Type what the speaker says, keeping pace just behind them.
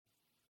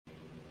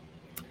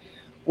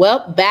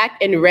Well, back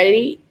and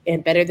ready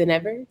and better than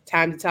ever.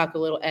 Time to talk a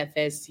little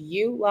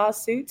FSU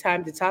lawsuit.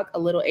 Time to talk a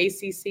little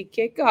ACC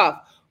kickoff.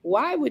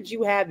 Why would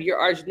you have your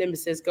arch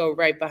nemesis go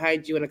right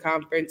behind you in a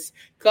conference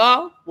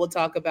call? We'll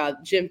talk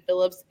about Jim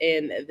Phillips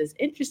and this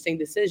interesting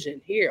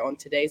decision here on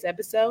today's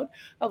episode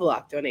of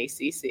Locked on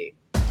ACC.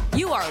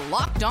 You are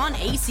Locked on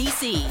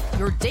ACC,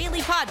 your daily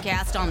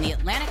podcast on the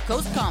Atlantic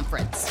Coast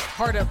Conference.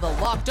 Part of the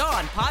Locked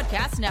on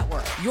Podcast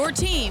Network, your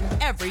team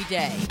every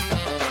day.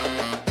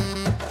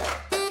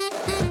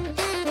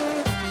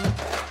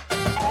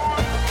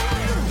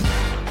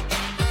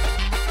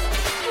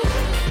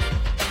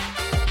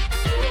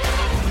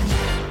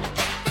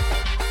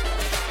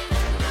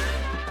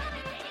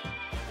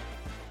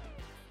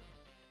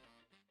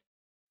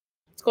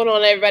 What's going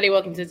on, everybody?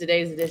 Welcome to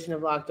today's edition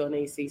of Locked on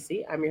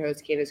ACC. I'm your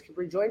host, Candace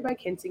Cooper, joined by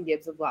Kenton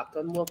Gibbs of Locked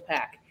on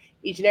Wolfpack.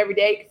 Each and every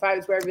day, you can find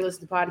us wherever you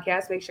listen to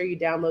podcasts. Make sure you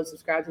download,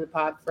 subscribe to the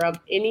pod from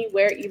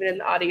anywhere, even in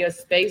the audio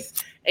space.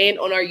 And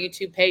on our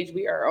YouTube page,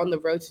 we are on the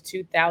road to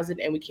 2,000,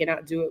 and we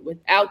cannot do it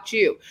without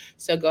you.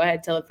 So go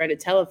ahead, tell a friend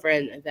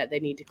that they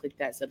need to click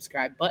that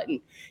subscribe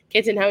button.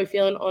 Kenton, how are we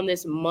feeling on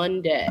this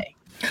Monday?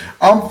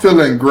 I'm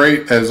feeling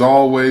great as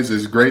always.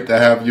 It's great to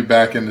have you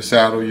back in the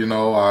saddle. You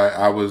know,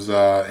 I was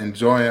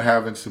enjoying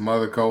having some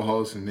other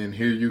co-hosts, and then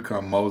here you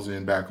come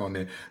moseying back on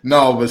there.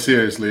 No, but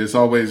seriously, it's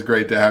always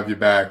great to have you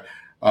back.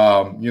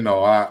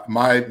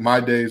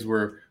 My days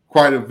were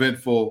quite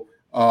eventful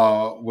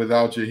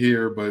without you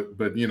here,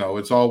 but you know,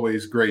 it's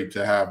always great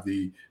to have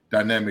the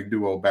dynamic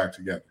duo back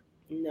together.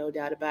 No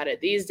doubt about it.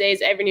 These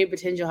days, every new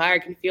potential hire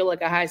can feel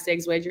like a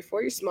high-stakes wager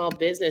for your small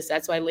business.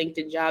 That's why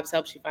LinkedIn Jobs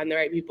helps you find the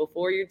right people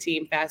for your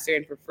team faster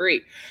and for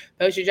free.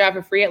 Post your job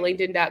for free at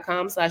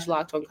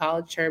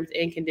linkedin.com/lockedoncollege. Terms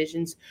and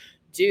conditions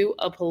do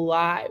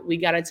apply. We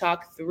got to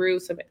talk through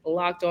some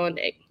locked on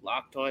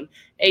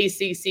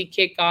ACC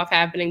kickoff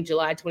happening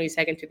July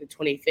 22nd to the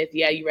 25th.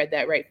 Yeah, you read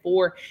that right.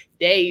 4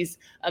 days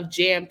of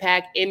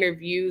jam-packed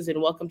interviews,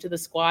 and welcome to the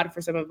squad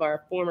for some of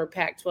our former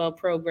Pac-12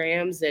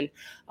 programs and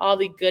all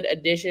the good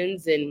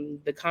additions and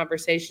the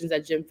conversations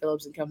that Jim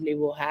Phillips and company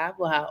will have.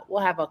 We'll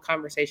have a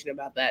conversation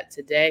about that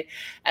today,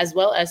 as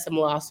well as some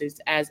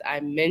lawsuits, as I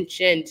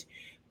mentioned.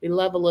 We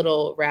love a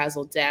little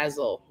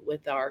razzle-dazzle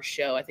with our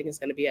show. I think it's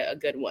going to be a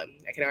good one.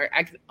 I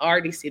can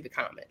already see the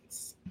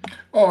comments.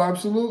 Oh,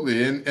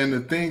 absolutely. And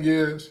the thing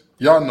is,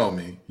 y'all know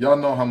me. Y'all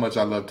know how much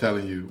I love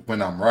telling you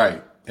when I'm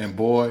right. And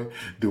boy,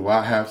 do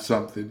I have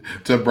something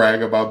to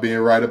brag about being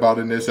right about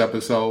in this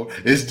episode.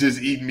 It's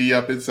just eating me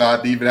up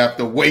inside to even have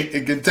to wait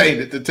and contain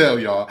it to tell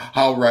y'all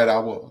how right I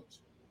was.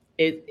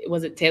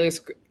 Was it Taylor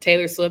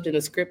Swift and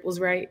the script was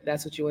right?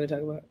 That's what you want to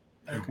talk about?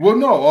 Okay. Well,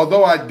 no,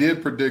 although I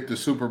did predict the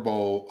Super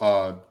Bowl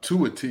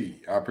to a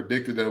T. I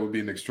predicted that it would be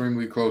an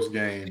extremely close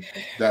game,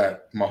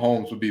 that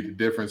Mahomes would be the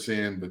difference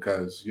in,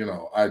 because, you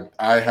know,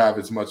 I have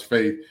as much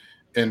faith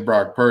in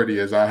Brock Purdy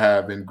as I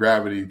have in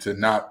gravity to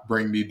not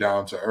bring me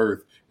down to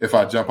earth if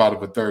I jump out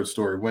of a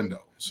third-story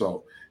window.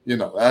 So, you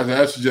know,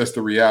 that's just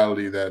the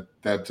reality that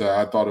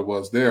I thought it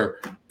was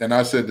there. And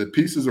I said the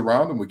pieces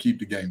around him would keep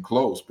the game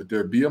close, but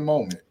there'd be a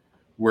moment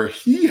where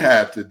he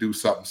had to do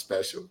something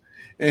special,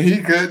 and he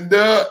couldn't do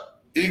it.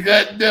 He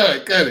couldn't do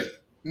it, could he?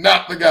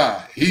 Not the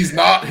guy. He's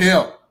not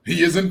him.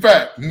 He is, in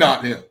fact,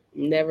 not him.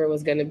 Never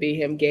was going to be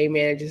him, game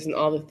managers and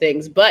all the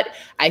things. But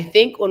I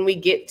think when we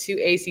get to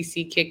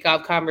ACC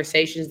kickoff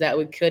conversations that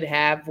we could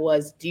have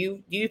was,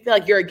 do you feel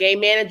like you're a game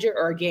manager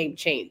or a game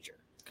changer?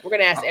 We're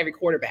going to ask every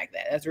quarterback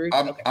that. That's rude?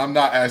 I'm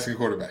not asking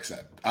quarterbacks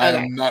that. I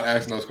am not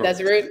asking those quarterbacks.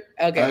 That's rude?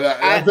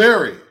 Okay.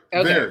 Very.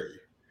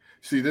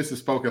 See, this is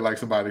spoken like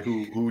somebody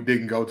who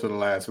didn't go to the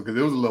last one, because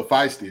it was a little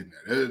feisty in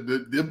there.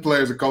 The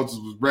players and coaches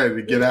was ready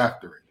to get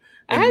after it.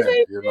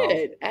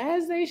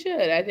 As they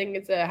should. I think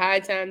it's a high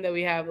time that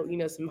we have,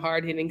 some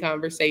hard-hitting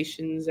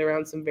conversations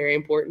around some very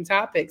important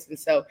topics. And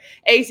so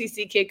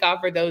ACC kickoff,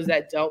 for those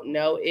that don't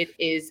know, it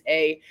is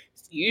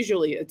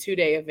usually a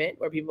 2-day event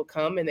where people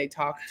come and they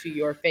talk to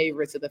your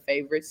favorites of the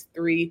favorites,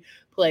 3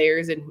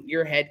 players and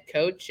your head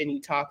coach, and you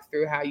talk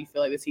through how you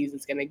feel like the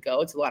season's going to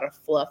go. It's a lot of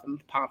fluff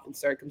and pomp and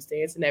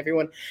circumstance, and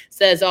everyone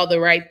says all the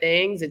right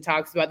things and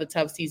talks about the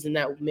tough season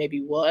that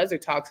maybe was, or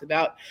talks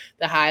about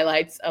the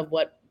highlights of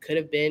what could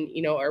have been,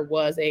 or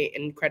was an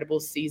incredible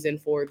season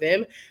for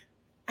them.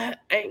 I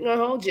ain't going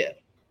to hold you.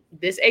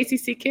 This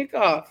ACC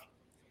kickoff,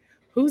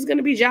 who's going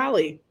to be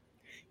jolly?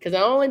 Because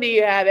not only do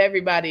you have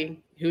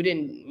everybody who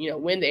didn't,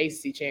 win the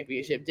ACC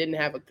championship, didn't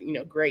have a,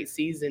 great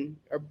season,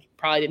 or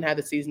probably didn't have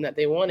the season that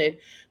they wanted,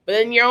 but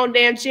then your own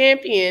damn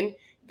champion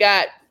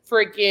got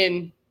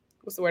freaking,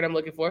 what's the word I'm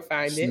looking for?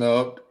 Find it.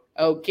 Snubbed.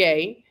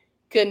 Okay.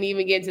 Couldn't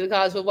even get into the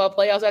college football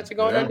playoffs after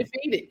going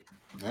undefeated.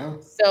 Yeah.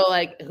 So,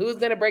 who's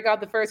going to break out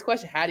the first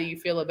question? How do you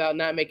feel about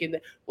not making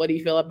what do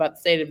you feel about the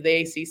state of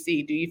the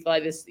ACC? Do you feel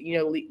like this,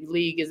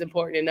 league is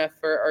important enough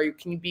or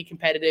can you be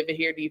competitive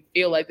here? Do you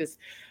feel like this,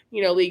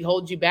 league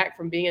holds you back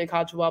from being in a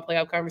college football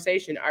playoff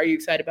conversation? Are you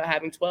excited about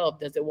having 12?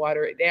 Does it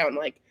water it down?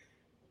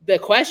 The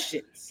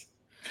questions.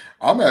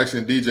 I'm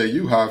asking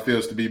DJU how it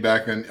feels to be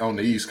back on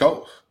the East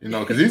Coast,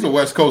 because he's a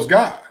West Coast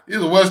guy. He's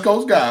a West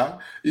Coast guy.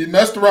 He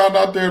messed around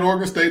out there at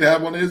Oregon State,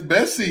 had one of his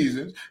best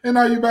seasons, and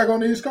now you're back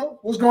on the East Coast.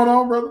 What's going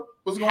on, brother?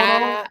 What's going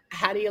on?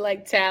 How do you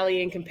like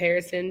Tally in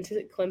comparison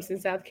to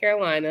Clemson, South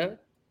Carolina?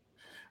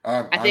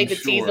 I think the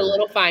T's a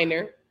little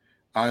finer.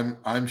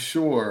 I'm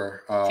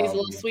sure. T's a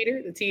little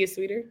sweeter. The T is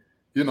sweeter.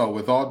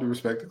 With all due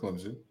respect to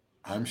Clemson,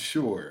 I'm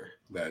sure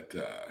that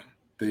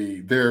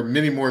there are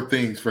many more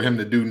things for him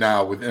to do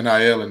now with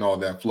NIL and all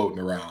that floating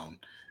around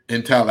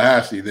in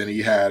Tallahassee than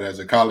he had as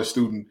a college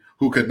student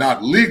who could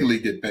not legally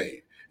get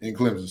paid in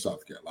Clemson,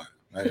 South Carolina.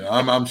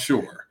 I'm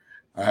sure.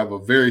 I have a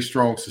very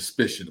strong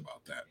suspicion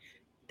about that.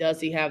 Does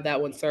he have that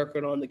one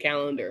circled on the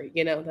calendar?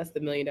 That's the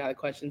 $1 million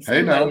question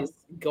somebody's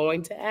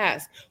going to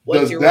ask.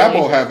 Does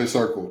Dabo have it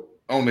circled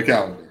on the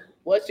calendar?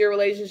 What's your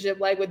relationship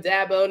like with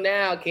Dabo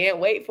now? Can't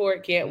wait for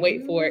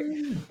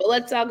it. But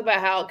let's talk about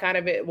how kind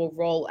of it will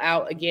roll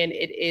out. Again,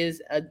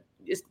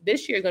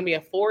 this year is going to be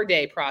a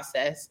 4-day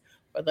process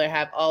where they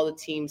have all the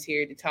teams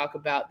here to talk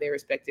about their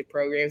respective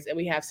programs. And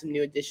we have some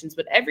new additions,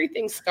 but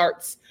everything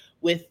starts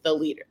with the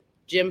leader.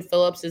 Jim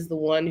Phillips is the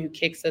one who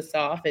kicks us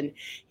off, and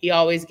he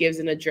always gives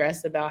an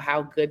address about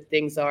how good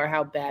things are,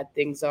 how bad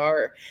things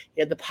are,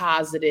 the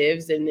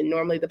positives. And then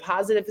normally the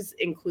positives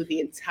include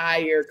the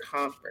entire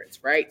conference,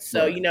 right?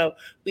 So,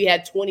 we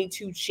had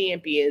 22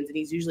 champions, and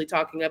he's usually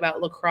talking about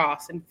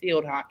lacrosse and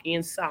field hockey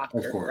and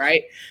soccer,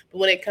 right? But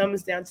when it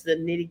comes down to the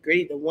nitty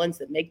gritty, the ones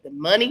that make the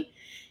money,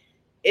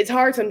 it's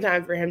hard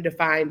sometimes for him to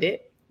find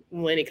it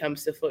when it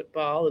comes to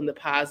football and the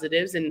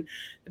positives. And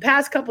the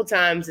past couple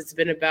times it's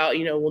been about,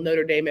 will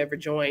Notre Dame ever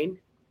join?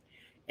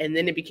 And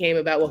then it became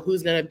about, well,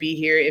 who's going to be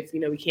here if,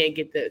 we can't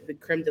get the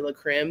creme de la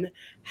creme?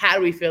 How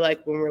do we feel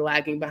like when we're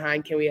lagging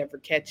behind, can we ever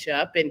catch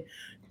up? And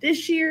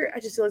this year, I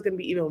just feel it's going to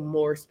be even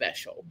more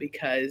special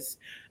because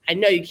I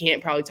know you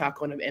can't probably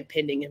talk on an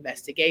impending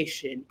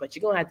investigation, but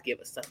you're going to have to give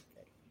us something.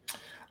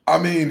 I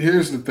mean,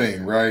 here's the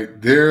thing,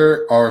 right?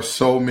 There are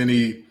so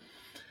many.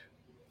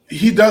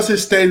 He does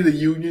his State of the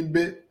Union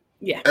bit.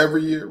 Yeah.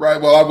 Every year, right?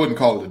 Well, I wouldn't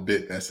call it a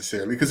bit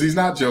necessarily because he's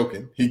not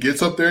joking. He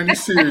gets up there and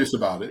he's serious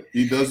about it.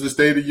 He does the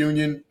State of the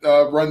Union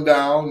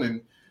rundown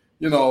and,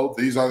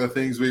 these are the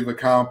things we've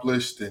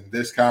accomplished and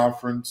this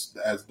conference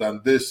has done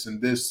this and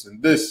this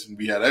and this. And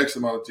we had X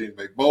amount of teams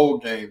make bowl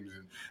games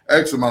and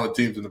X amount of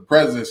teams in the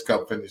President's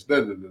Cup finish,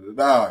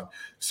 and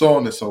so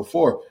on and so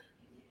forth.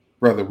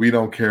 Brother, we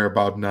don't care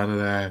about none of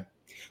that.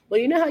 Well,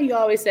 you know how you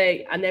always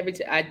say, I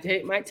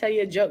might tell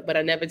you a joke, but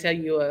I never tell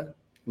you a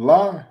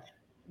lie.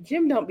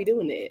 Jim don't be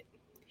doing that.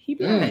 He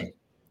be lying.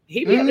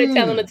 He be up there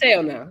telling the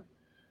tale now.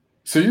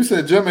 So you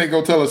said Jim ain't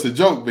gonna tell us a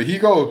joke, but he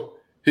gonna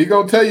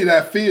tell you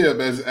that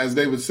fib, as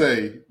they would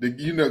say.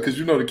 Because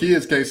the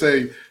kids can't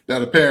say that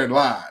a parent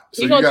lied.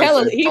 So he gonna tell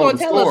us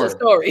a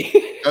story.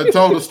 He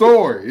told a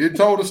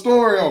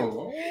story on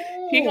him.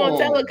 He gonna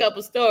tell a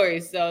couple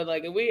stories. So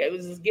it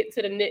was just get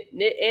to the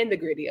nit and the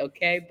gritty,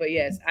 okay? But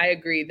yes, I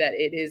agree that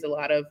it is a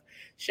lot of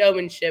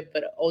showmanship,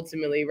 but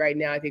ultimately right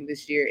now I think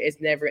this year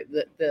is never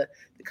the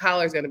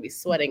collar's going to be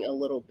sweating a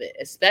little bit,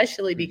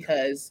 especially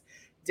because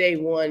day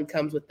one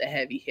comes with the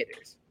heavy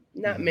hitters.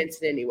 Not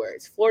mincing any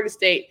words. Florida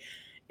State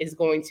is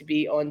going to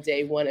be on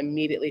day one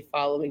immediately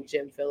following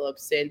Jim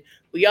Phillips. And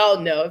we all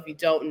know, if you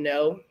don't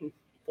know,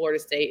 Florida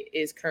State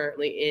is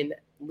currently in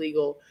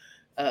legal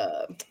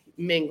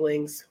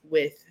minglings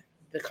with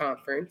the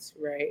conference,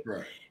 right?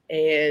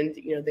 And,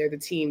 they're the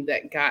team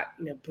that got,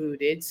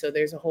 booted. So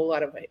there's a whole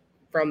lot of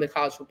from the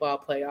college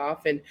football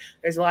playoff, and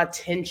there's a lot of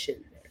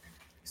tension there.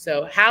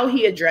 So how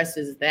he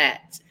addresses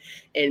that,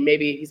 and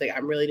maybe he's like,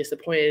 I'm really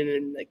disappointed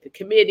in the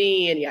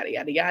committee and yada,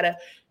 yada, yada.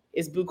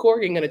 Is Boo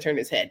Corrigan going to turn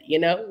his head?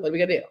 What are we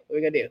going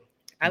to do?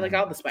 I like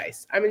all the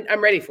spice.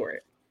 I'm ready for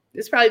it.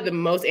 This is probably the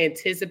most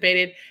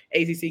anticipated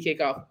ACC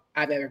kickoff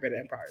I've ever been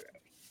a part of.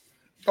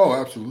 Oh,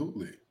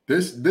 absolutely.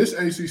 This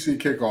ACC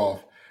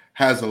kickoff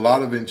has a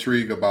lot of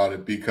intrigue about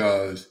it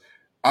because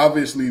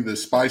obviously the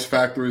spice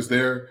factor is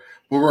there,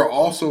 but we're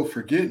also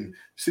forgetting.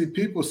 See,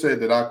 people said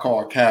that I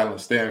call Cal and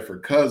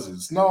Stanford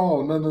cousins.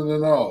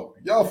 No.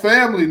 Y'all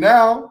family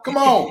now. Come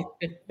on.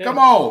 Come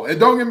on. And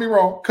don't get me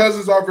wrong,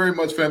 cousins are very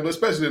much family,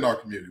 especially in our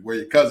community, where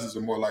your cousins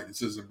are more like your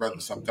sisters and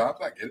brothers sometimes.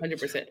 I get it.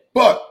 100%.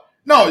 But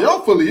no,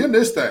 y'all fully in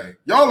this thing.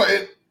 Y'all are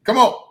in. Come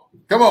on.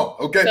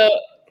 Okay. So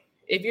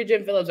if you're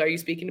Jim Phillips, are you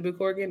speaking to Boo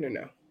Corrigan or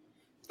no?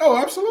 Oh,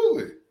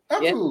 absolutely.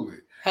 Absolutely.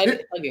 Yeah.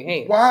 Hugging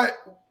hands.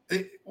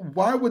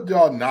 Why would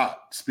y'all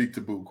not speak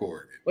to Boo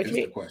Corrigan? What you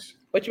mean? The question.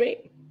 What you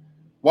mean?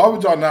 Why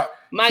would y'all not?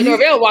 Mike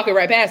Norvell walking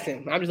right past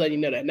him. I'm just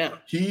letting you know that now.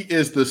 He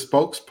is the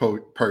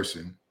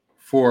spokesperson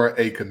for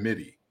a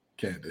committee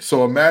candidate.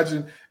 So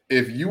imagine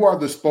if you are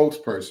the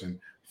spokesperson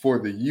for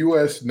the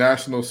U.S.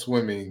 National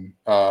Swimming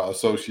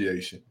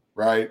Association,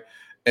 right?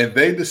 And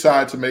they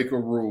decide to make a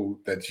rule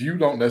that you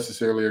don't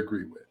necessarily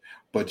agree with,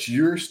 but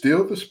you're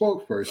still the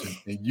spokesperson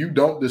and you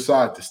don't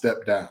decide to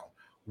step down.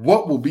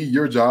 What will be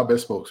your job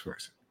as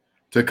spokesperson?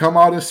 To come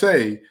out and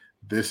say,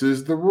 this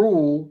is the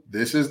rule.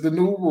 This is the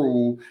new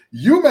rule.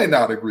 You may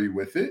not agree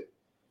with it,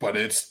 but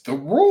it's the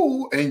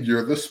rule, and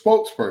you're the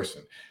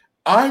spokesperson.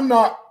 I'm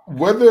not,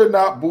 whether or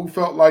not Boo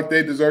felt like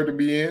they deserve to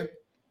be in,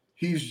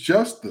 he's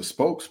just the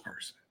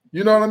spokesperson.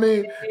 You know what I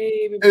mean?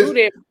 Hey,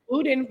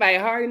 Boo didn't fight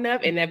hard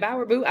enough, and if I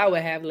were Boo, I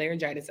would have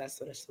laryngitis. That's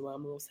what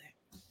I'm gonna say.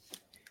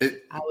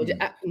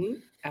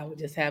 I would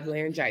just have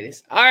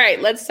laryngitis. All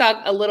right, let's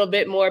talk a little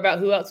bit more about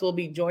who else will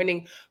be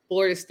joining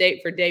Florida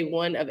State for day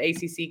one of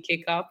ACC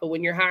kickoff. But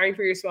when you're hiring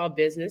for your small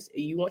business,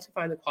 you want to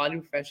find the quality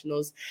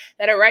professionals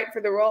that are right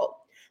for the role.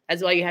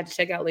 That's why you have to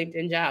check out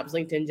LinkedIn Jobs.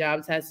 LinkedIn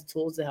Jobs has the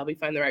tools to help you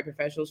find the right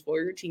professionals for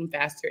your team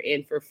faster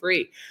and for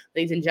free.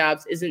 LinkedIn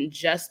Jobs isn't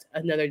just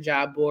another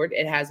job board.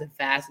 It has a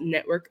vast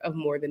network of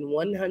more than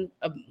 1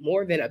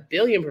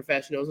 billion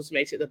professionals, which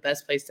makes it the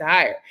best place to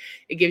hire.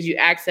 It gives you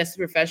access to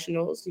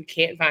professionals you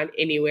can't find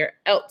anywhere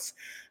else.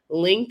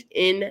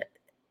 LinkedIn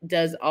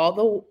does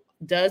all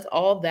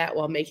that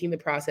while making the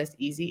process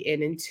easy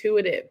and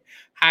intuitive.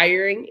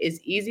 Hiring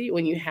is easy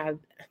when you have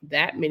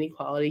that many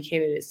quality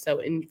candidates.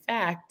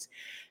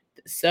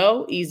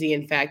 So easy,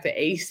 in fact, that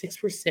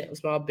 86% of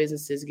small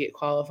businesses get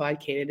qualified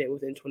candidate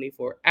within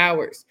 24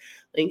 hours.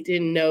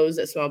 LinkedIn knows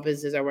that small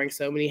businesses are wearing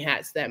so many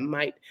hats that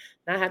might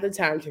not have the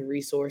time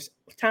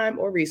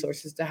or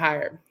resources to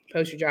hire.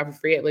 Post your job for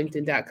free at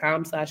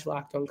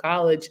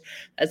linkedin.com/lockedoncollege.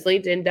 That's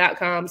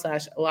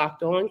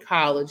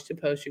linkedin.com/lockedoncollege to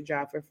post your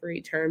job for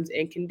free. Terms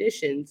and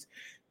conditions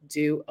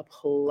do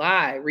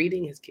apply.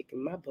 Reading is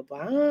kicking my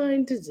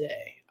behind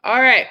today.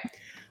 All right.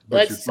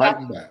 But you're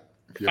fighting back.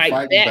 You're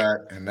fighting back,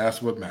 and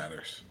that's what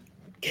matters.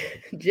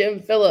 Jim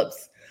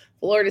Phillips,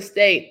 Florida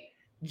State,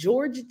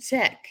 Georgia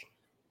Tech,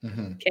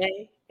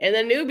 okay, and the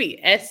newbie,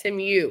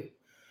 SMU,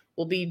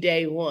 will be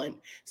day one.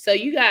 So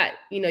you got,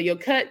 you'll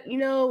cut,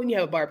 when you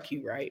have a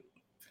barbecue, right?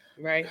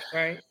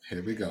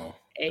 Here we go.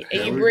 And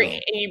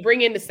you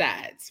bring in the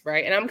sides,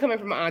 right? And I'm coming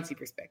from an auntie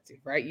perspective,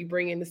 right? You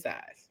bring in the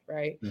sides,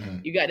 right?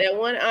 You got that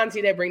one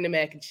auntie that bring the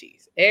mac and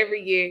cheese.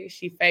 Every year,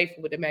 she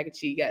faithful with the mac and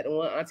cheese. You got the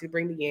one auntie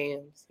bring the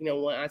yams.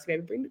 One auntie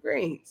maybe bring the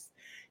greens.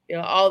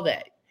 All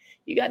that.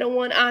 You got the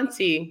one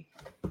auntie,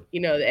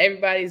 that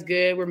everybody's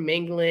good. We're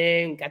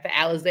mingling. Got the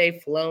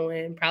Alizé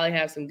flowing. Probably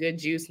have some good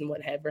juice and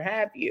whatever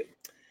have you.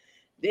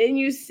 Then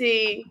you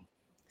see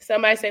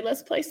somebody say,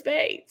 let's play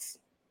spades.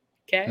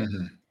 Okay?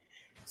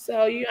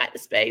 So you got the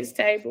spades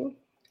table,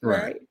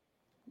 right?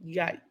 You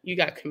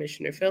got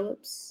Commissioner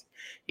Phillips.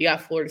 You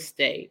got Florida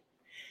State.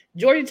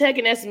 Georgia Tech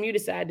and SMU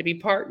decided to be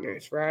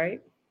partners, right?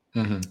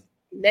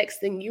 Next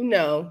thing you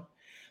know,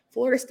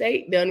 Florida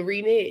State done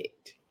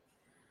reneged,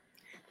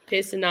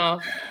 pissing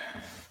off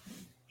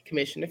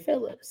Commissioner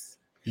Phillips.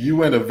 You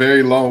went a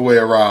very long way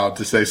around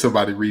to say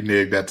somebody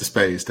reneged at the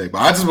spades table.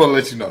 I just want to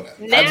let you know that.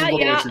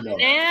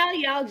 Now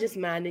y'all just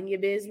minding your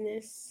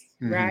business.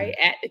 Right?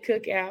 At the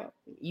cookout.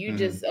 You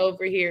just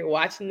over here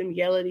watching them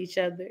yell at each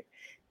other.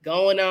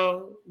 Going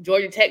on.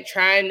 Georgia Tech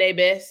trying their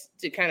best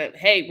to kind of,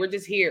 hey, we're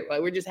just here.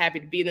 Like, we're just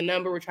happy to be the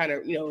number. We're trying to,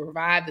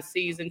 revive the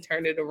season,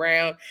 turn it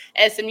around.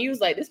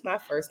 SMU's like, this is my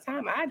first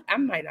time. I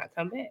might not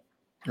come back.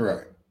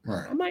 Right.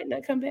 I might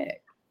not come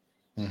back.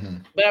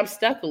 But I'm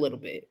stuck a little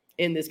bit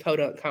in this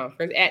podunk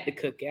conference, at the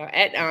cookout,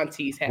 at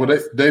Auntie's house. Well,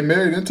 they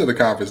married into the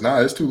conference now.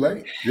 It's too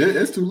late.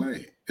 It's too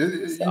late.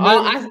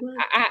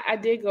 I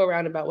did go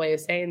around about way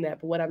of saying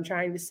that, but what I'm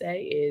trying to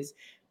say is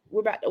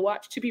we're about to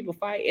watch two people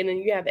fight, and then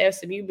you have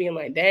SMU being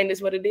like, dang, this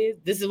is what it is.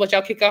 This is what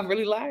y'all kickoff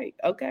really like.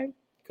 Okay,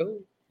 cool.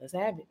 Let's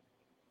have it.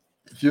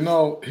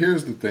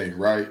 Here's the thing,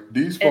 right?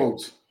 These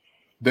folks,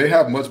 they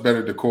have much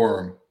better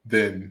decorum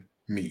than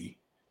me,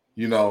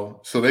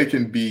 so they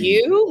can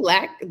be. You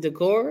lack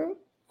decorum?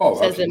 Oh,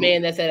 says the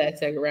man that said I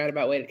take a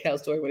roundabout way to tell a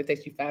story when it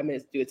takes you 5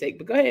 minutes to do a take.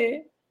 But go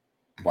ahead.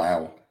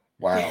 Wow.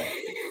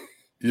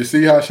 You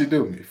see how she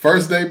do me.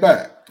 First day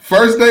back.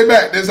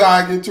 This is how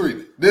I get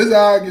treated.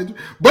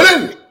 But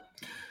anyway,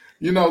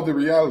 the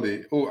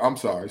reality. Oh, I'm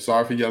sorry.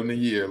 Sorry for yelling in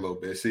your ear a little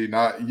bit. See,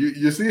 now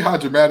you see how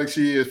dramatic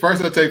she is.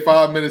 First I take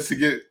 5 minutes to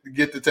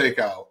get the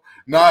takeout.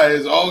 Now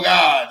it's, oh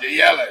God, you're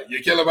yelling.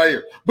 You're killing my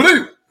ear. But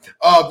anyway,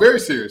 very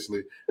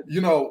seriously,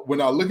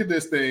 when I look at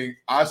this thing,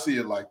 I see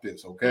it like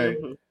this, okay?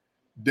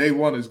 Day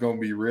one is going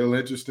to be real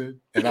interesting.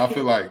 And I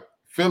feel like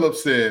Philip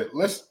said,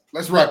 let's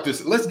wrap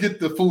this. Let's get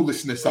the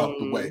foolishness out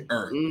the way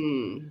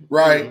early,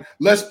 right?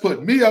 Let's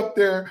put me up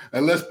there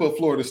and let's put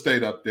Florida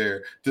State up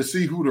there to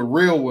see who the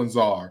real ones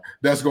are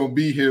that's going to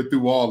be here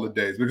through all the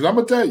days. Because I'm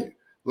going to tell you,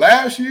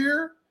 last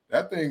year,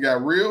 that thing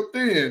got real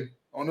thin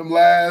on them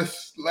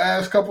last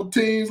couple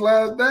teams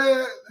last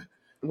day.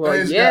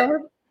 Well, yeah.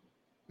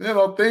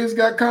 Things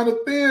got kind of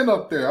thin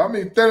up there. I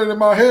mean, thinner than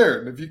my hair.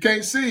 And if you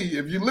can't see,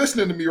 if you're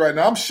listening to me right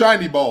now, I'm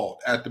shiny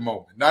bald at the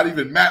moment. Not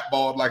even matte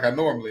bald like I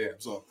normally am.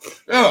 So,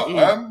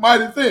 I'm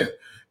mighty thin.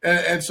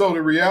 And so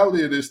the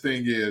reality of this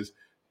thing is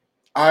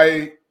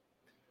I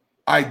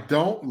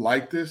don't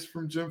like this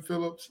from Jim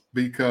Phillips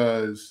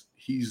because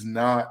he's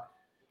not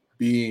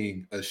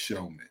being a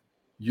showman.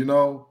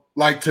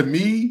 Like, to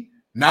me,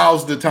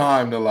 now's the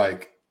time to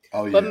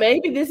oh, yeah. But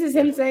maybe this is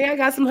him saying, I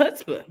got some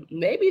chutzpah.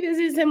 Maybe this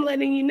is him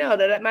letting you know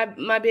that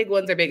my big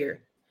ones are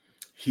bigger.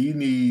 He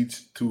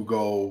needs to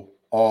go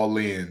all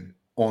in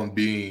on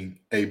being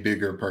a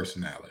bigger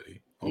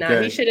personality. Okay?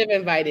 Now, he should have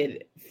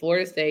invited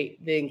Florida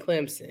State, then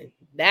Clemson.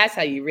 That's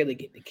how you really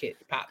get the kid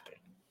popping.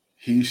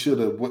 He should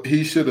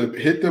have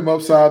hit them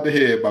upside the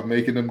head by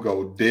making them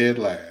go dead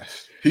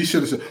last. He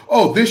should have said,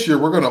 "Oh, this year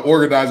we're going to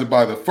organize it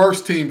by the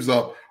first teams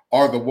up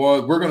are the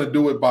ones. We're going to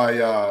do it by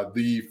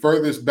the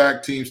furthest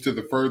back teams to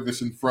the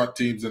furthest in front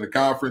teams in the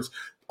conference.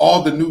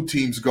 All the new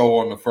teams go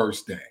on the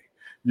first day.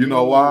 You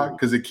know why?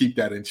 Because it keep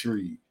that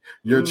intrigue.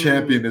 Your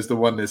champion is the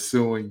one that's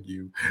suing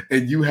you,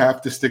 and you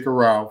have to stick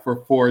around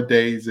for 4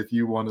 days if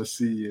you want to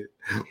see it.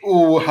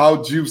 Oh,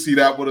 how juicy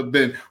that would have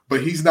been!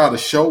 But he's not a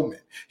showman.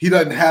 He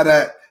doesn't have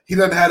that. He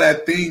doesn't have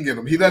that thing in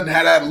him. He doesn't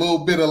have that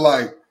little bit of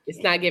like. It's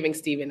not giving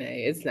Stephen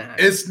A. It's not.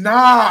 It's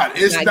not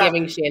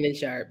giving Shannon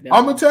Sharp. No.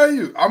 I'm gonna tell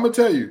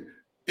you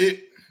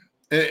it.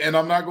 And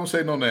I'm not gonna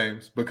say no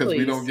names because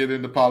we don't get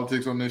into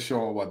politics on this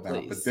show and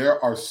whatnot. But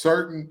there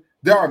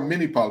are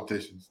many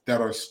politicians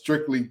that are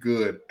strictly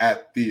good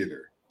at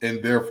theater,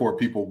 and therefore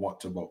people want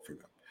to vote for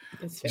them.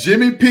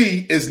 Jimmy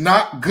P is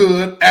not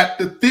good at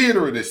the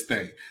theater of this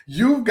thing.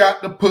 You've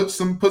got to put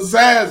some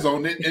pizzazz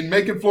on it, and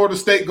making Florida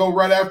State go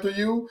right after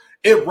you,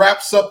 it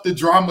wraps up the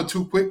drama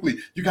too quickly.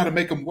 You got to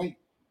make them wait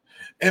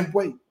and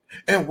wait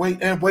and wait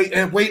and wait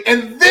and wait,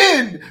 and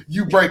then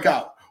you break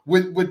out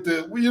with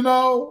the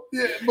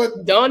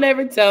But don't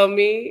ever tell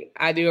me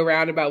I do a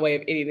roundabout way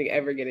of anything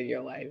ever get in your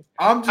life.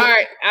 I've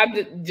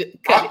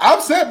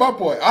said my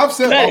point.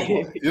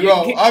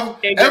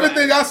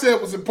 Everything I said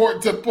was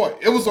important to the point.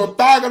 It was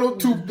orthogonal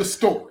to the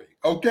story.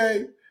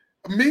 Okay.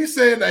 Me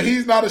saying that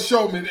he's not a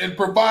showman and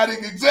providing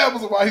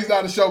examples of why he's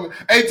not a showman.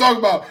 Ain't talking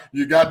about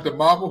you got the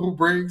mama who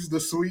brings the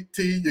sweet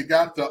tea, you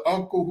got the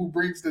uncle who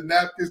brings the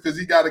napkins because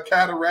he got a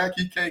cataract,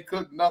 he can't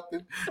cook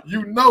nothing.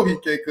 You know he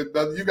can't cook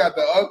nothing. You got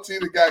the auntie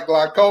that got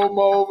glaucoma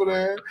over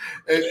there,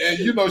 and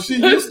she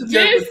used to be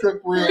able to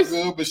cook real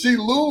good, but she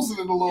losing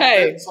it a little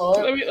bit. So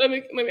let me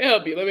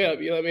help you. Let me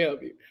help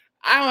you.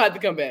 I don't have to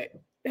come back.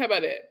 How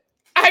about that?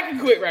 I can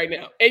quit right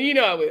now, and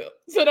I will.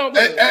 So don't.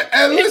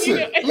 And listen,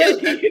 I will.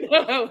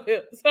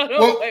 So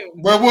don't.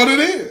 What it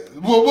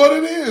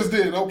is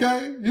then?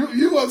 Okay,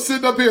 you are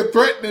sitting up here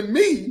threatening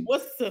me.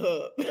 What's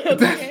up?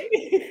 Okay.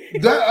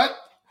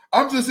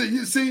 I'm just saying.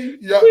 You see,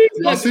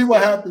 y'all see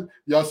what happened.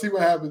 Y'all see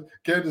what happened.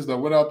 Candace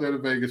went out there to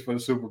Vegas for the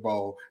Super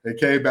Bowl and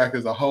came back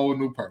as a whole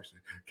new person.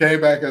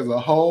 Acting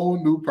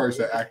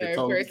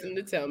totally person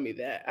to tell me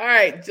that. All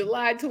right,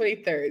 July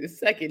 23rd, the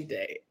second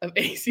day of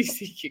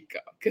ACC kickoff,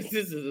 because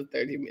this is a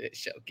 30-minute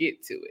show.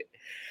 Get to it.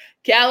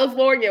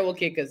 California will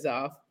kick us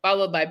off,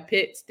 followed by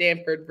Pitt,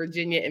 Stanford,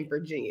 Virginia, and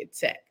Virginia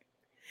Tech.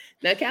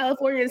 Now,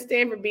 California and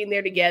Stanford being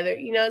there together,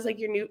 it's like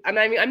your new. I'm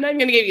not even going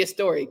to give you a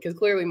story because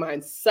clearly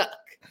mine suck.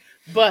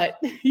 But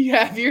you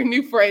have your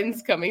new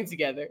friends coming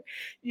together.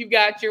 You've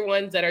got your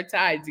ones that are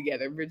tied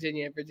together,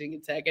 Virginia and Virginia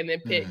Tech. And then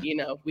Pitt,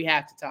 we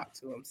have to talk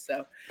to them.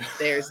 So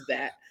there's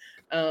that.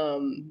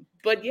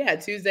 But yeah,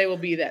 Tuesday will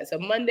be that. So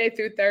Monday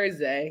through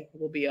Thursday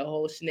will be a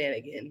whole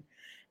shenanigan.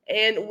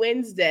 And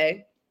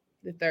Wednesday,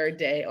 on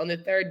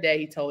the third day,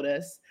 he told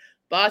us,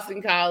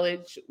 Boston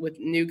College with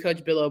new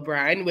coach Bill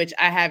O'Brien, which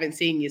I haven't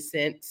seen you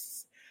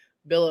since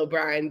Bill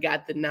O'Brien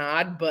got the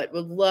nod, but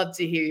would love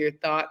to hear your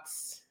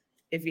thoughts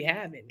if you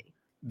have any.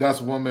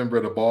 That's one member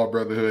of the Ball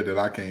Brotherhood that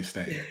I can't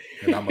stand.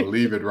 And I'm going to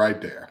leave it right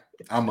there.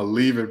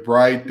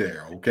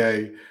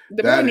 Okay?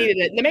 The man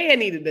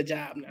needed the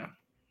job now.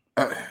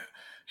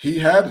 He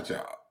had a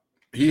job.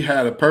 He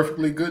had a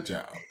perfectly good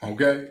job,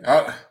 okay?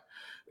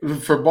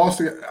 For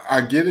Boston,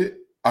 I get it.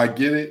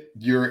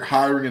 You're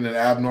hiring in an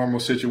abnormal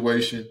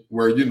situation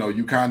where,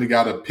 you kind of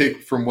got to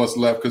pick from what's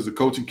left because the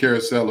coaching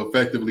carousel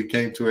effectively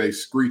came to a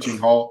screeching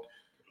halt.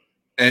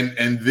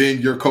 And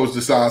then your coach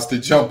decides to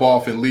jump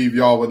off and leave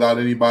y'all without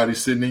anybody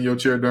sitting in your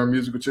chair during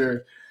musical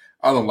chairs.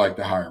 I don't like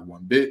to hire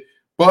one bit.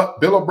 But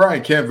Bill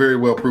O'Brien can very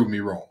well prove me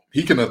wrong.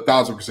 He can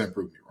 1,000%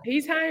 prove me wrong.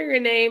 He's hiring a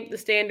name. The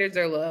standards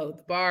are low.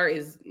 The bar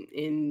is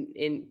in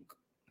and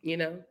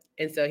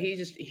so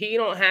he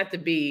don't have to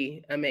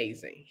be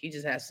amazing. He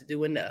just has to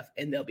do enough,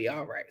 and they'll be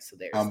all right. So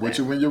there's. I'm with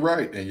you when you're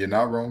right, and you're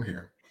not wrong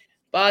here.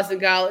 Boston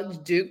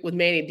College, Duke with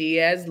Manny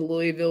Diaz.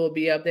 Louisville will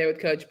be up there with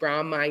Coach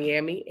Brown,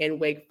 Miami, and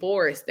Wake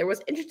Forest. There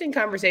was interesting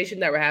conversation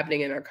that were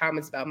happening in our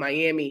comments about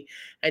Miami.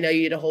 I know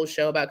you did a whole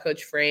show about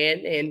Coach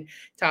Fran and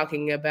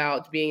talking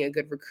about being a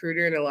good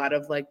recruiter, and a lot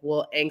of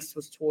angst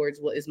was towards,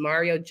 is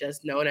Mario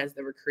just known as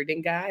the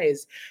recruiting guy?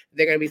 Is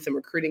there going to be some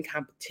recruiting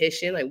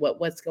competition?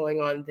 What's going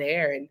on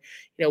there? And,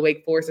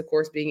 Wake Forest, of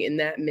course, being in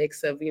that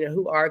mix of,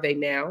 who are they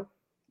now?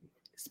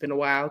 It's been a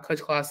while. Coach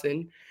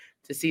Clausen,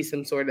 to see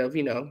some sort of,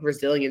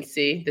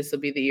 resiliency. This will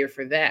be the year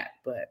for that.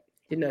 But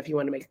didn't know if you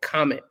want to make a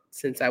comment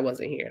since I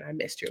wasn't here and I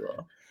missed your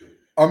little.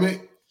 I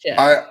mean,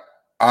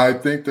 I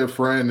think that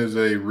Fran is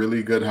a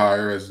really good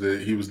hire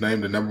he was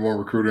named the number one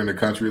recruiter in the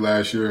country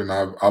last year. And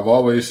I've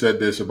always said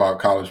this about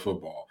college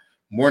football.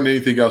 More than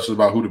anything else is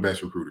about who the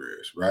best recruiter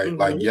is, right?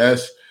 Mm-hmm.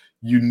 Yes,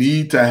 you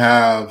need to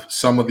have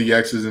some of the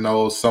X's and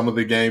O's, some of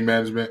the game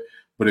management.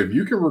 But if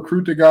you can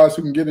recruit the guys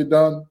who can get it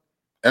done,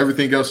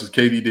 everything else is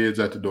Katie Dids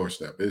at the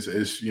doorstep. It's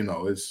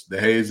the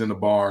Hayes in the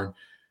barn.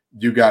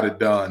 you got it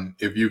done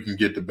if you can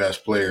get the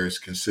best players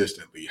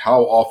consistently.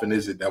 How often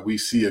is it that we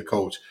see a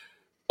coach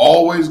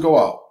always go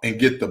out and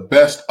get the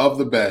best of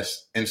the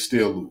best and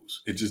still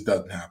lose? It just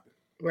doesn't happen.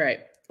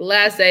 Right.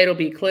 Last day it'll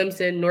be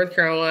Clemson, North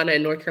Carolina,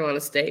 and North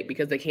Carolina State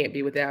because they can't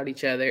be without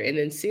each other. And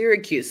then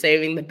Syracuse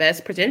saving the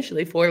best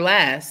potentially for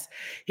last.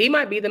 He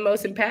might be the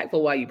most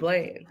impactful while you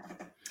playing.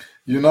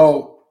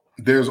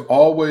 There's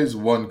always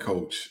one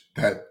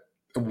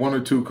or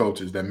two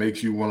coaches that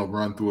makes you want to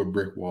run through a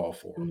brick wall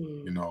for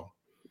them,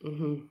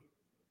 Mm-hmm.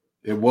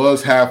 It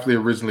was Hafley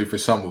originally for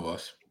some of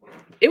us.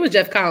 It was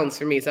Jeff Collins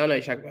for me, so I know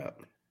what you're talking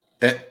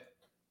about.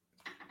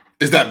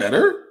 Is that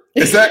better?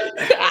 Is that?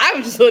 I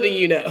was just letting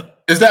you know.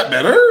 Is that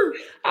better?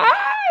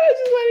 I was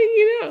just letting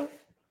you know.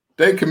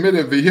 They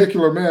committed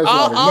vehicular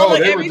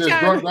manslaughter. They were just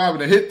drunk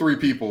driving and hit 3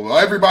 people.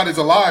 Everybody's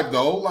alive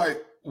though.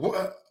 Like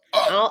what?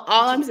 All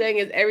I'm saying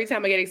is every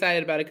time I get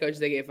excited about a coach,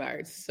 they get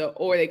fired. So,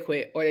 or they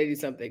quit, or they do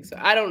something. So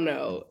I don't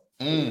know.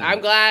 I'm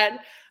glad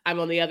I'm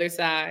on the other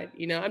side.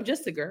 I'm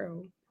just a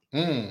girl.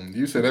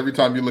 You said every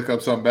time you look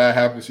up something bad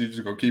happens, you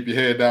just gonna keep your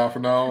head down for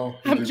now.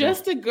 I'm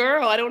just a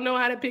girl. I don't know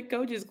how to pick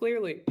coaches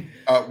clearly.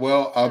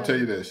 Well, I'll tell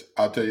you this.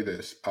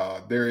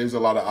 There is a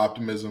lot of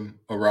optimism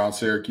around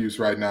Syracuse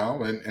right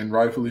now, and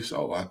rightfully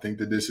so. I think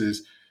that this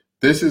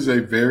is a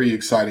very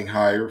exciting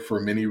hire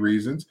for many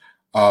reasons.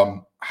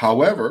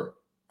 However,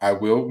 I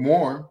will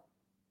warn,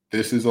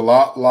 this is a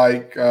lot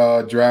like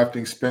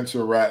drafting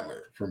Spencer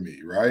Rattler for me,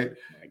 right?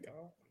 Oh my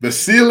God. The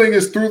ceiling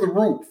is through the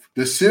roof.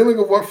 The ceiling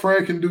of what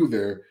Fran can do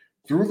there,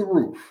 through the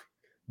roof.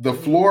 The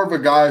floor of a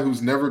guy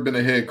who's never been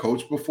a head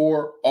coach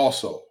before,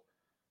 also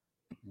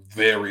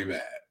very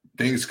bad.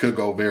 Things could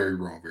go very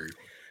wrong very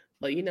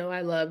quickly. Well,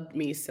 I loved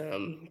me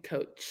some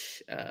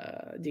Coach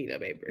Dino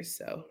Babers,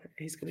 so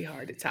he's going to be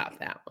hard to top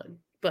that one.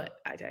 But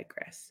I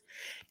digress.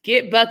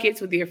 Get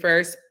buckets with your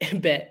first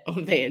bet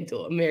on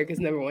FanDuel, America's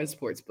 #1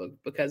 sports book,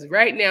 because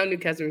right now new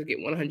customers get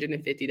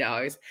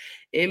 $150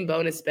 in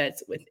bonus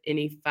bets with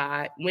any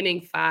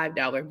winning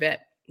 $5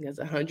 bet. That's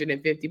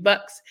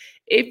 $150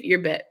 if your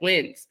bet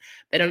wins.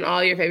 Bet on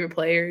all your favorite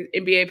players,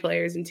 NBA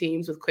players and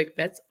teams with quick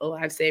bets,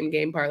 live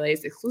same-game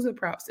parlays, exclusive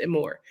props, and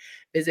more.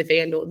 Visit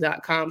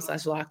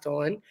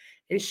FanDuel.com/lockedon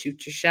and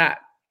shoot your shot.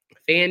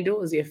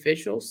 FanDuel is the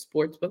official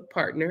sportsbook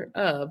partner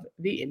of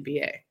the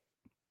NBA.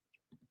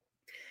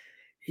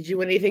 Did you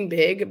want anything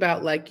big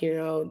about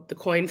the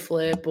coin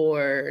flip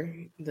or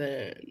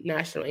the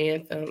national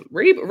anthem?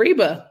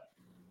 Reba.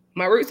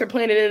 My roots are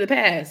planted in the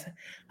past.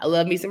 I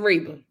love me some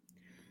Reba.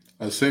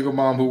 A single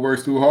mom who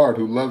works too hard,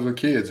 who loves her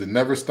kids and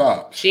never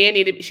stops. She ain't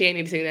need to sing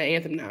that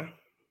anthem now.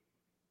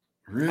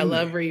 Really? I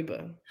love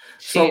Reba.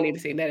 She ain't need to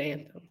sing that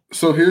anthem.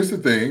 So here's the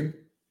thing.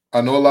 I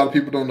know a lot of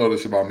people don't know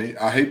this about me.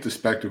 I hate the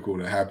spectacle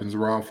that happens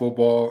around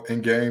football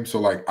and games.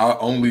 So, I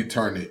only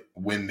turn it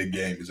when the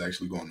game is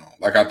actually going on.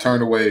 I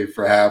turn away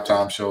for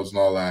halftime shows and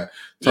all that.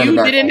 You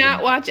did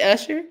not watch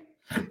Usher?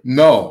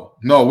 No,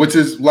 which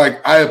is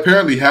I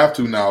apparently have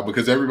to now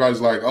because everybody's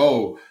like,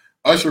 oh,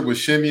 Usher was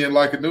shimmying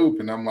like a Noop.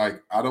 And I'm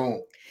like, I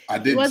didn't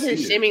He wasn't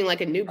shimmying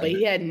like a Noop, but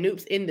he had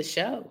Noops in the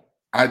show.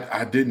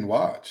 I didn't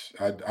watch.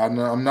 I'm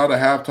not a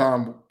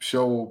halftime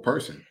show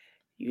person.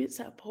 You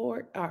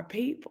support our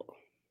people.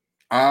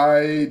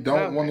 I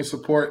don't want to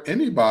support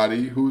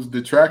anybody who's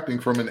detracting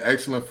from an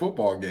excellent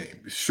football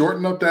game.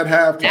 Shorten up that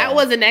halftime. That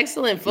was an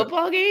excellent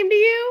football game to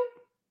you?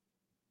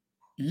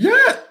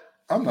 Yeah.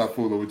 I'm not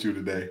fooling with you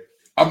today.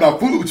 I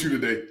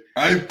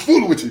ain't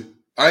fooling with you.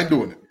 I ain't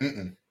doing it.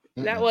 Mm-mm.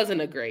 That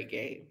wasn't a great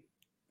game.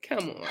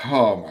 Come on.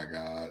 Oh my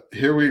God.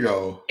 Here we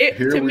go.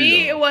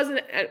 It wasn't.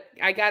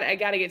 I got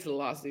to get to the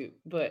lawsuit,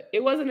 but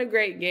it wasn't a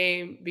great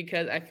game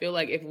because I feel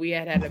like if we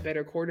had a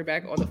better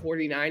quarterback on the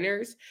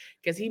 49ers,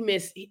 because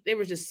there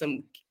was just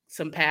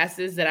some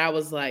passes that I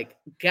was like,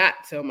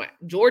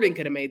 Jordan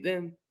could have made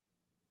them.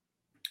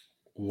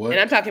 What?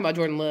 And I'm talking about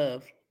Jordan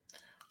Love.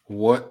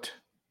 What?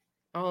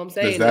 All I'm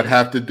saying does that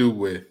have to do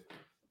with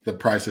the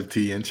price of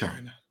tea in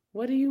China?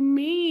 What do you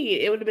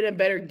mean? It would have been a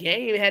better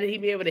game had he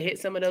been able to hit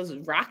some of those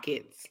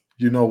rockets.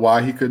 You know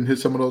why he couldn't hit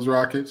some of those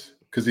rockets?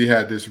 Because he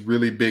had this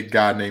really big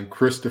guy named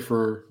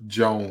Christopher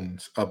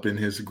Jones up in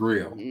his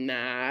grill.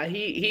 Nah,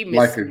 he missed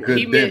like a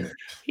good dinner.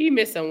 He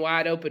missed some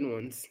wide open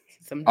ones,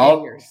 some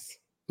dingers.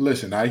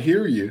 Listen, I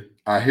hear you.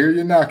 I hear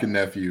you knocking,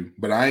 nephew,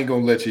 but I ain't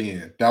gonna let you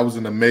in. That was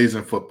an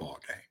amazing football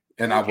game,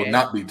 and I will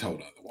not be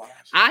told otherwise.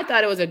 I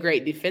thought it was a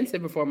great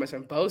defensive performance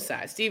from both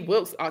sides. Steve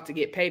Wilkes ought to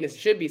get paid and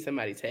should be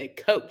somebody's head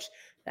coach.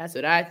 That's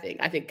what I think.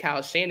 I think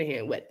Kyle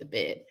Shanahan wet the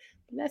bed.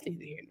 But that's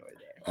neither here nor there.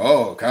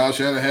 Oh, Kyle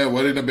Shanahan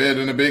wetting the bed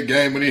in a big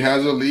game when he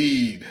has a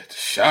lead.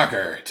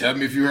 Shocker. Tell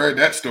me if you heard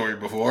that story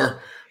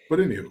before. But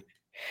anywho.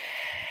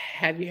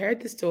 Have you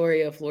heard the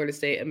story of Florida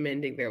State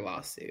amending their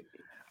lawsuit?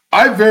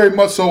 I very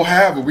much so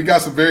have. We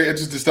got some very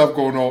interesting stuff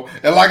going on.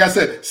 And like I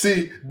said,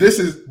 see, this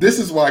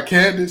is why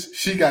Candace,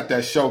 she got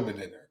that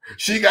showman in her.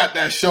 She got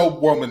that show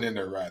woman in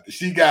her, rather.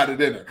 She got it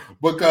in her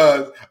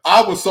because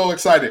I was so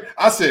excited.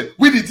 I said,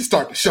 we need to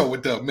start the show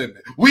with the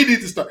amendment. We need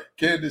to start.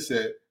 Candace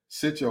said,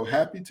 Sit your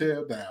happy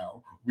tail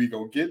down. We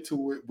gonna get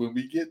to it when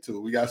we get to it.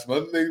 We got some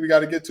other things we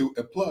got to get to,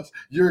 and plus,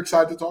 you're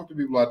excited to talk to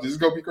people about this.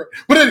 It's gonna be great.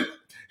 But anyway,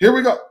 here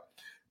we go.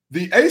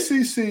 The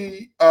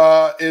ACC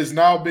is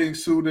now being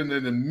sued in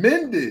an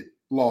amended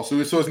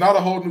lawsuit, so it's not a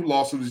whole new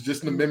lawsuit. It's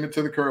just an amendment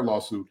to the current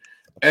lawsuit,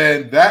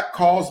 and that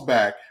calls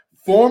back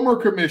former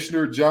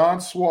Commissioner John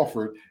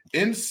Swofford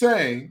in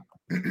saying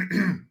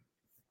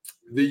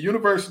the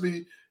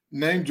university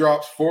name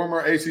drops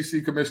former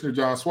ACC Commissioner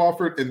John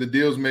Swofford in the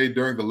deals made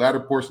during the latter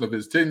portion of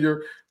his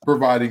tenure,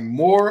 providing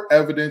more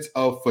evidence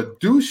of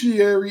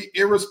fiduciary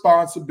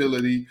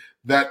irresponsibility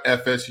that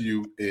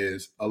FSU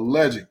is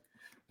alleging.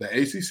 The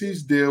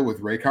ACC's deal with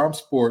Raycom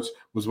Sports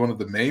was one of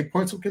the main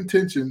points of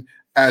contention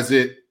as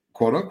it,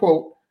 quote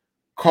unquote,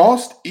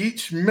 cost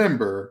each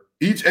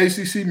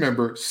ACC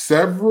member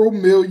several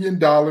 $1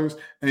 million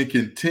and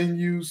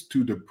continues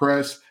to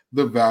depress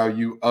the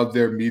value of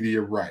their media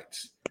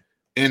rights,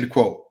 end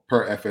quote,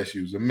 per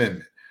FSU's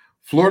amendment.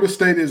 Florida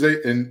State is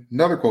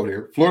another quote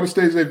here, Florida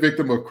State is a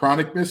victim of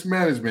chronic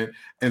mismanagement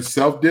and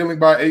self-dealing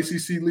by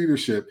ACC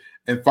leadership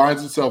and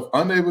finds itself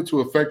unable to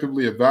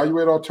effectively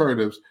evaluate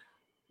alternatives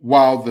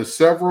while the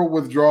several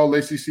withdrawal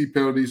ACC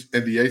penalties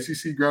and the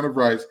ACC grant of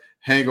rights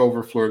hang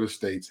over Florida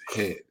State's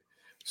head.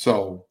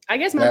 So I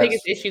guess my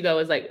biggest issue, though,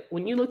 is like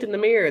when you looked in the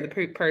mirror,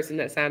 the person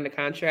that signed the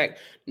contract,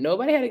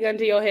 nobody had a gun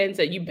to your head and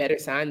said, you better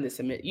sign this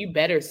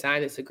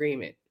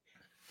agreement.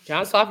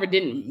 John Swofford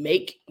didn't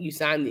make you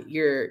sign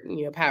your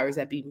powers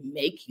that be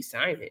make you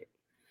sign it.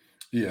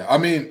 Yeah, I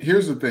mean,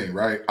 here's the thing,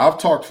 right? I've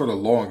talked for the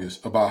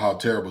longest about how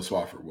terrible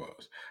Swofford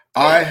was.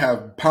 I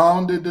have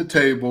pounded the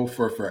table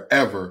for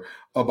forever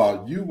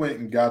about you went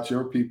and got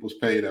your people's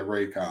paid at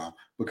Raycom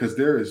because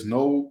there was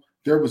no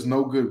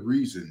good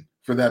reason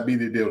for that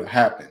media deal to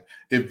happen.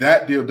 If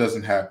that deal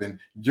doesn't happen,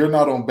 you're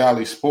not on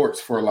Bally Sports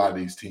for a lot of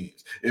these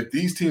teams. If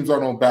these teams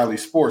aren't on Bally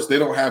Sports, they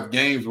don't have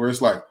games where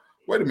it's like,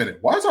 wait a minute,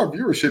 why is our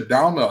viewership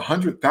down to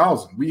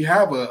 100,000? We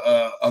have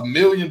a 1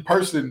 million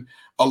person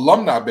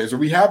alumni base, or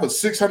we have a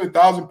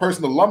 600,000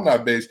 person alumni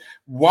base.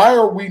 Why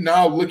are we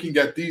now looking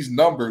at these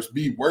numbers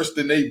be worse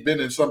than they've been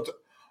in some time?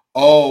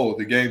 Oh,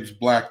 the game's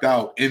blacked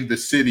out in the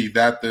city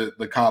that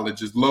the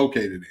college is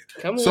located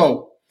in.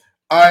 So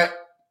I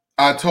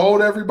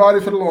told everybody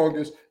for the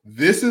longest,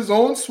 this is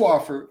on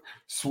Swofford.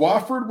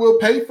 Swofford will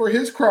pay for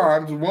his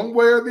crimes one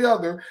way or the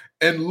other.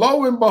 And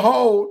lo and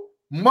behold,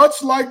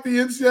 much like the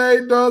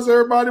NCAA does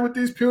everybody with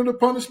these punitive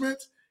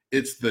punishments,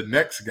 it's the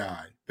next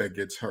guy that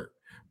gets hurt.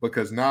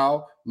 Because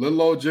now, little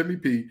old Jimmy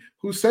P,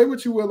 who say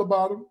what you will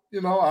about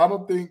him, I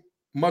don't think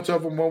much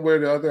of him one way or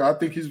the other. I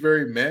think he's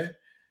very meh.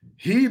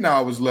 He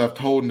now is left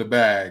holding the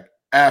bag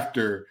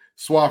after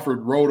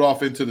Swofford rode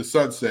off into the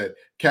sunset,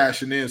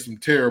 cashing in some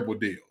terrible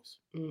deals.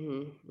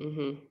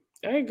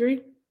 I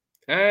agree.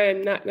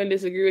 I'm not going to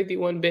disagree with you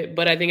one bit,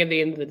 but I think at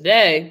the end of the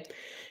day,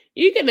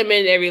 you can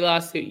amend every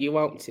lawsuit you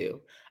want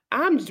to.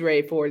 I'm just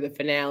ready for the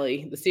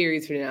finale, the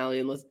series finale,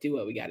 and let's do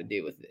what we got to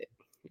do with it.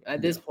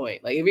 At this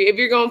point, like if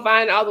you're gonna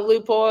find all the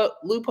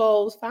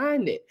loopholes,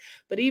 find it.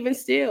 But even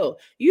still,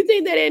 you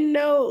think they didn't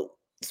know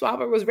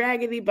Swofford was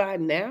raggedy by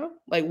now?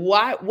 Like,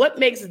 why? What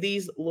makes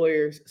these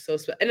lawyers so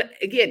special? And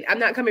again, I'm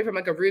not coming from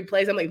like a rude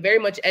place. I'm like, very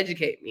much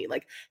educate me.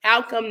 Like,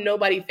 how come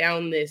nobody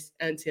found this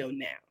until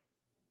now?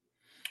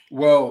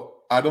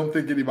 Well, I don't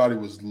think anybody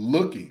was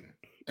looking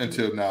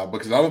until now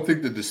because I don't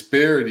think the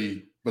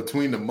disparity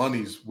between the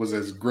monies was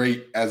as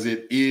great as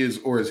it is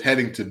or is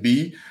heading to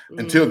be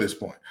until this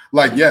point.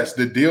 Like, yes,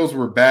 the deals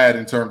were bad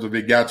in terms of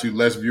it got you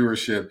less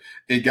viewership.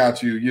 It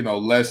got you,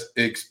 less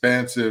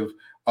expansive,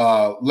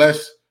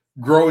 less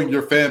growing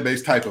your fan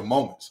base type of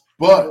moments.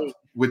 But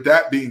with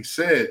that being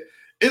said,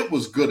 it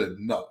was good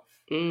enough.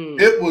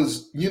 It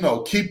was,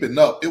 keeping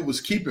up. It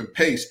was keeping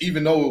pace,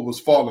 even though it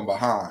was falling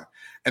behind.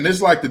 And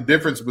it's like the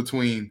difference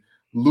between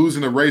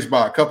losing a race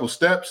by a couple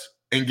steps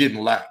and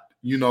getting lapped.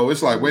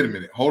 It's like, wait a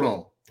minute, hold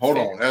on.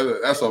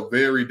 That's a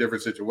very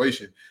different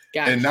situation.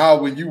 Gotcha. And now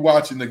when you're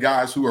watching the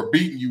guys who are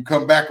beating you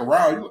come back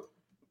around, you're like,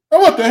 oh,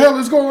 what the hell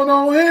is going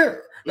on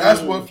here?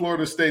 That's what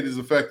Florida State is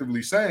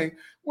effectively saying,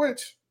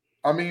 which,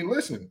 I mean,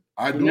 listen,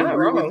 I do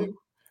agree with you.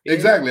 Yeah.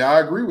 Exactly. I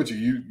agree with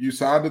you. You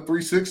signed a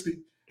 360,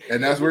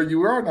 and that's where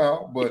you are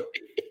now. But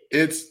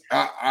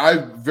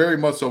I very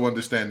much so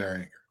understand their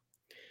anger.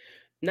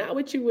 Not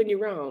with you when you're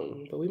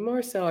wrong, but we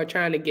more so are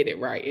trying to get it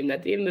right. And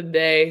at the end of the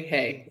day,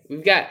 hey,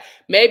 we've got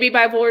maybe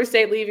by Florida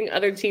State leaving,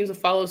 other teams will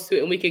follow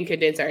suit and we can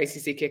condense our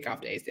ACC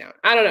kickoff days down.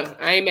 I don't know.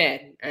 I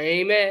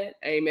ain't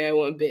mad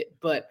one bit.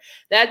 But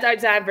that's our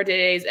time for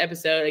today's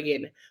episode.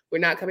 Again, we're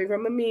not coming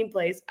from a mean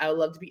place. I would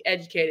love to be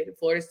educated.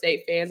 Florida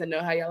State fans, I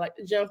know how y'all like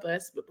to jump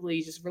us, but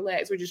please just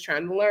relax. We're just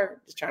trying to learn.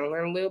 Just trying to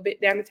learn a little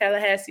bit down in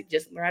Tallahassee,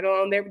 just right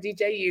on there with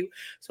DJU.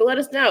 So let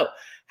us know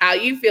how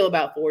you feel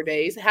about 4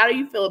 days. How do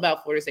you feel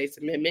about Florida State's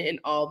amendment and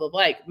all the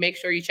like? Make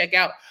sure you check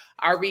out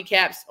our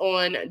recaps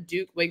on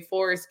Duke Wake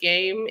Forest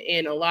game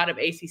and a lot of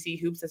ACC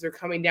hoops as they're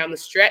coming down the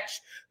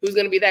stretch. Who's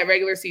going to be that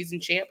regular season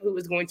champ? Who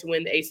is going to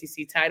win the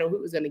ACC title?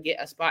 Who is going to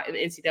get a spot in the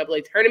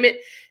NCAA tournament?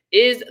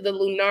 Is the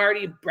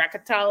Lunardi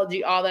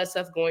bracketology, all that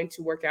stuff going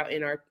to work out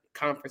in our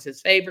conference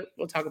is favored.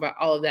 We'll talk about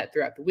all of that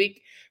throughout the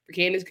week. For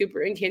Candace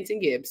Cooper and Kenton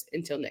Gibbs,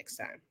 until next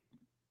time.